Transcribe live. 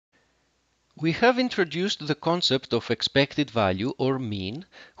We have introduced the concept of expected value or mean,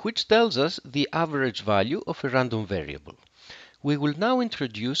 which tells us the average value of a random variable. We will now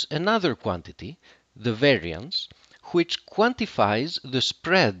introduce another quantity, the variance, which quantifies the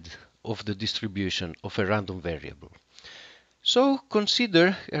spread of the distribution of a random variable. So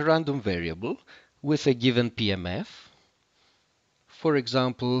consider a random variable with a given PMF, for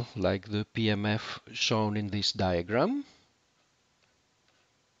example, like the PMF shown in this diagram.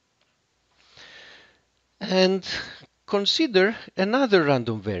 And consider another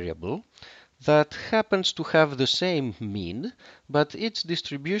random variable that happens to have the same mean, but its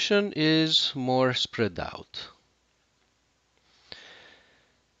distribution is more spread out.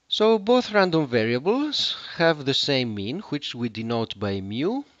 So both random variables have the same mean, which we denote by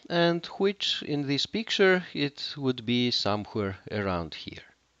mu, and which in this picture it would be somewhere around here.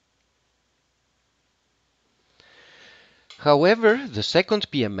 However, the second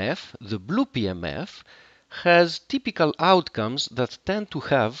PMF, the blue PMF, has typical outcomes that tend to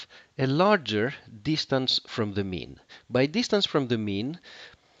have a larger distance from the mean. By distance from the mean,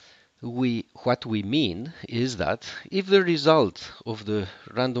 what we mean is that if the result of the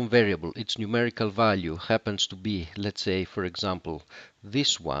random variable, its numerical value, happens to be, let's say, for example,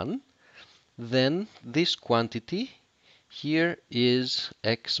 this one, then this quantity here is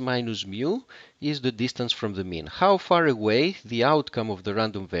x minus mu is the distance from the mean. How far away the outcome of the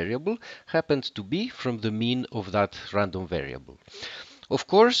random variable happens to be from the mean of that random variable. Of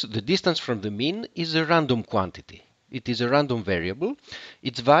course, the distance from the mean is a random quantity. It is a random variable.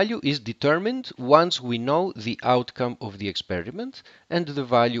 Its value is determined once we know the outcome of the experiment and the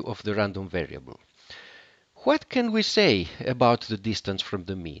value of the random variable. What can we say about the distance from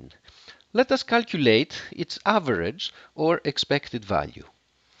the mean? Let us calculate its average or expected value.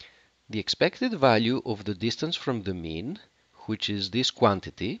 The expected value of the distance from the mean, which is this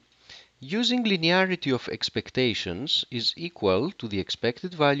quantity, using linearity of expectations, is equal to the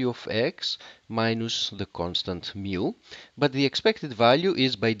expected value of x minus the constant mu, but the expected value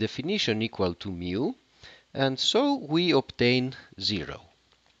is by definition equal to mu, and so we obtain 0.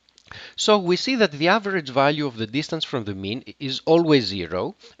 So we see that the average value of the distance from the mean is always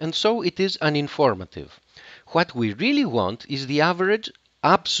 0, and so it is uninformative. What we really want is the average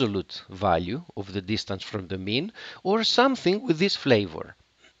absolute value of the distance from the mean, or something with this flavor.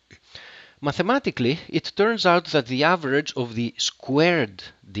 Mathematically, it turns out that the average of the squared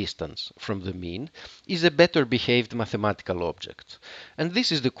distance from the mean is a better behaved mathematical object, and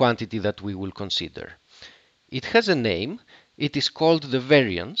this is the quantity that we will consider. It has a name. It is called the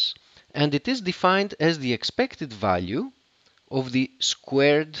variance, and it is defined as the expected value of the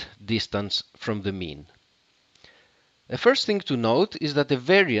squared distance from the mean. The first thing to note is that the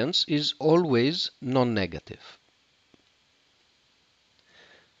variance is always non-negative.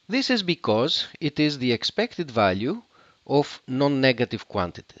 This is because it is the expected value of non-negative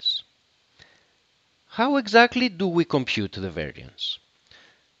quantities. How exactly do we compute the variance?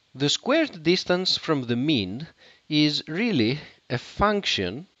 The squared distance from the mean is really a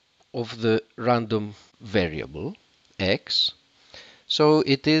function of the random variable x. So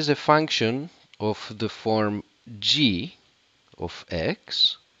it is a function of the form g of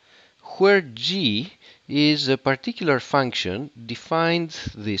x, where g is a particular function defined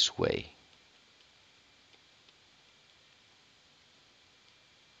this way.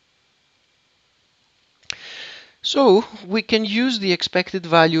 So we can use the expected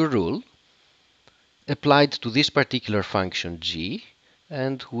value rule applied to this particular function g,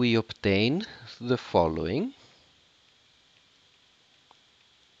 and we obtain the following.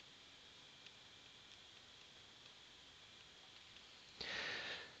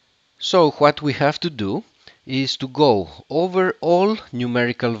 So what we have to do is to go over all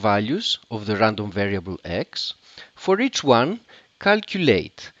numerical values of the random variable x. For each one,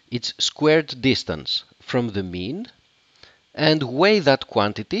 calculate its squared distance from the mean and weigh that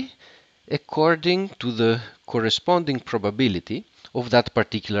quantity according to the corresponding probability of that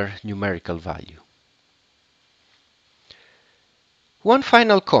particular numerical value. One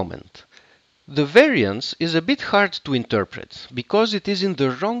final comment. The variance is a bit hard to interpret because it is in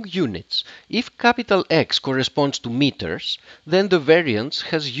the wrong units. If capital X corresponds to meters, then the variance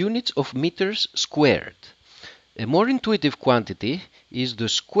has units of meters squared. A more intuitive quantity is the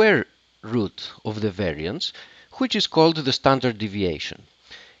square root of the variance, which is called the standard deviation.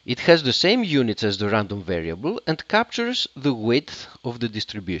 It has the same units as the random variable and captures the width of the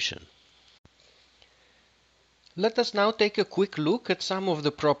distribution. Let us now take a quick look at some of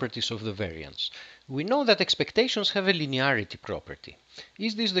the properties of the variance. We know that expectations have a linearity property.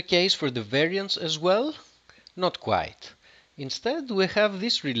 Is this the case for the variance as well? Not quite. Instead, we have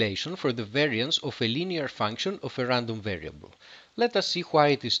this relation for the variance of a linear function of a random variable. Let us see why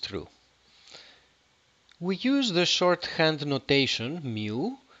it is true. We use the shorthand notation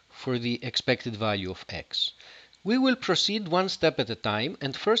mu for the expected value of x. We will proceed one step at a time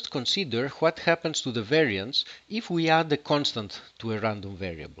and first consider what happens to the variance if we add a constant to a random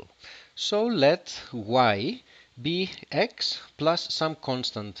variable. So let y be x plus some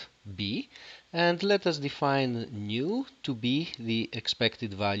constant b, and let us define nu to be the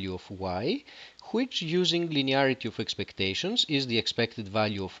expected value of y, which using linearity of expectations is the expected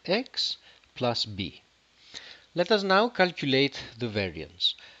value of x plus b. Let us now calculate the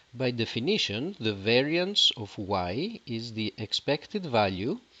variance. By definition, the variance of y is the expected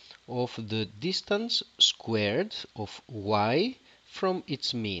value of the distance squared of y from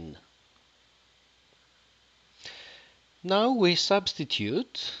its mean. Now we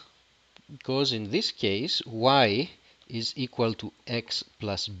substitute, because in this case y is equal to x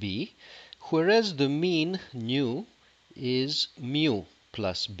plus b, whereas the mean nu is mu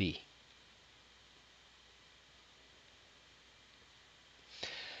plus b.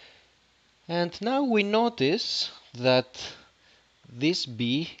 And now we notice that this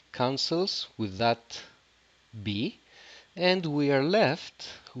b cancels with that b, and we are left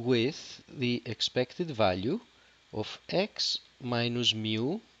with the expected value of x minus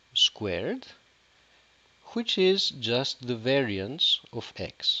mu squared, which is just the variance of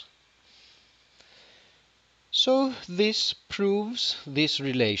x. So this proves this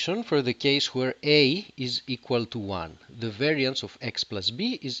relation for the case where a is equal to 1. The variance of x plus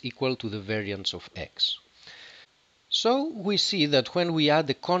b is equal to the variance of x. So we see that when we add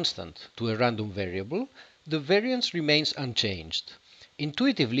a constant to a random variable, the variance remains unchanged.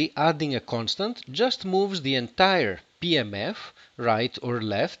 Intuitively, adding a constant just moves the entire PMF right or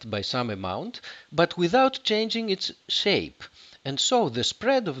left by some amount, but without changing its shape, and so the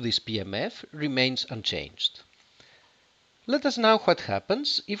spread of this PMF remains unchanged. Let us know what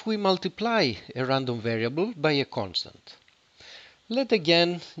happens if we multiply a random variable by a constant. Let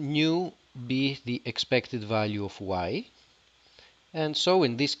again nu be the expected value of y, and so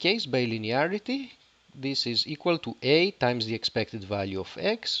in this case by linearity this is equal to a times the expected value of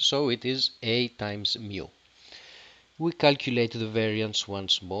x, so it is a times mu. We calculate the variance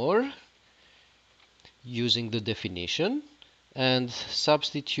once more using the definition and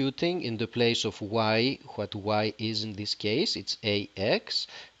substituting in the place of y what y is in this case, it's ax,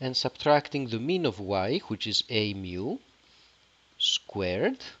 and subtracting the mean of y, which is a mu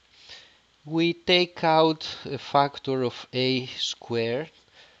squared. We take out a factor of a squared,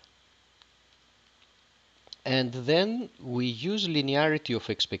 and then we use linearity of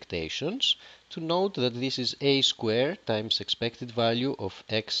expectations to note that this is a squared times expected value of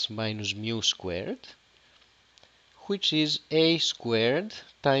x minus mu squared, which is a squared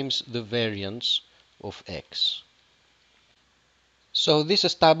times the variance of x. So this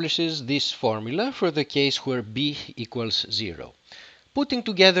establishes this formula for the case where b equals 0. Putting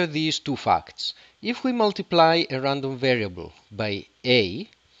together these two facts, if we multiply a random variable by a,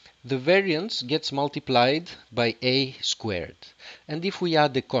 the variance gets multiplied by a squared. And if we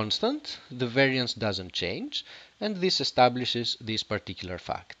add a constant, the variance doesn't change, and this establishes this particular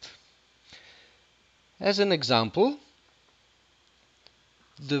fact. As an example,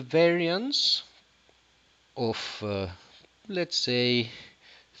 the variance of, let's say,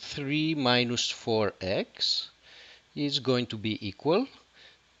 3 minus 4x is going to be equal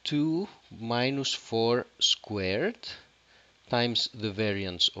to minus 4 squared times the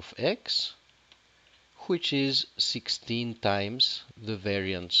variance of x, which is 16 times the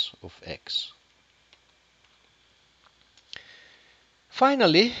variance of x.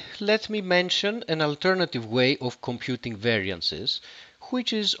 Finally, let me mention an alternative way of computing variances,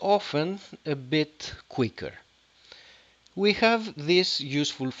 which is often a bit quicker. We have this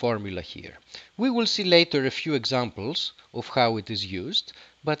useful formula here. We will see later a few examples of how it is used,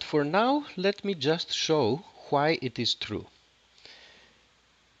 but for now let me just show why it is true.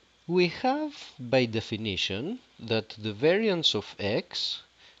 We have, by definition, that the variance of x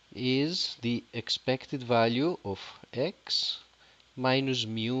is the expected value of x minus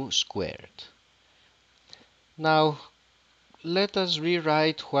mu squared. Now, let us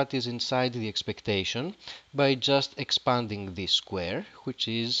rewrite what is inside the expectation by just expanding this square, which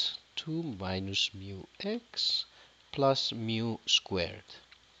is 2 minus mu x plus mu squared.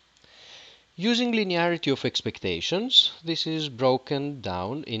 Using linearity of expectations, this is broken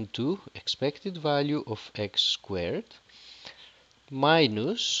down into expected value of x squared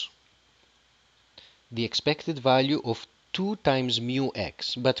minus the expected value of 2 times mu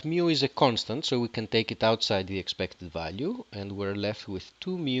x, but mu is a constant, so we can take it outside the expected value, and we're left with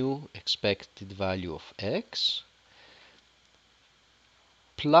 2 mu expected value of x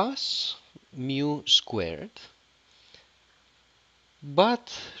plus mu squared.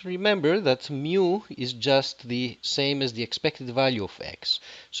 But remember that mu is just the same as the expected value of x.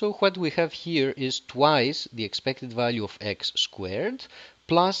 So what we have here is twice the expected value of x squared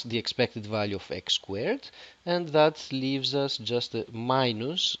plus the expected value of x squared, and that leaves us just a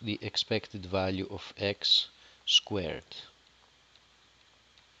minus the expected value of x squared.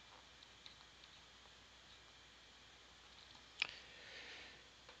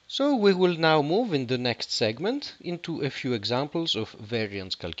 So we will now move in the next segment into a few examples of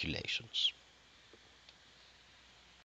variance calculations.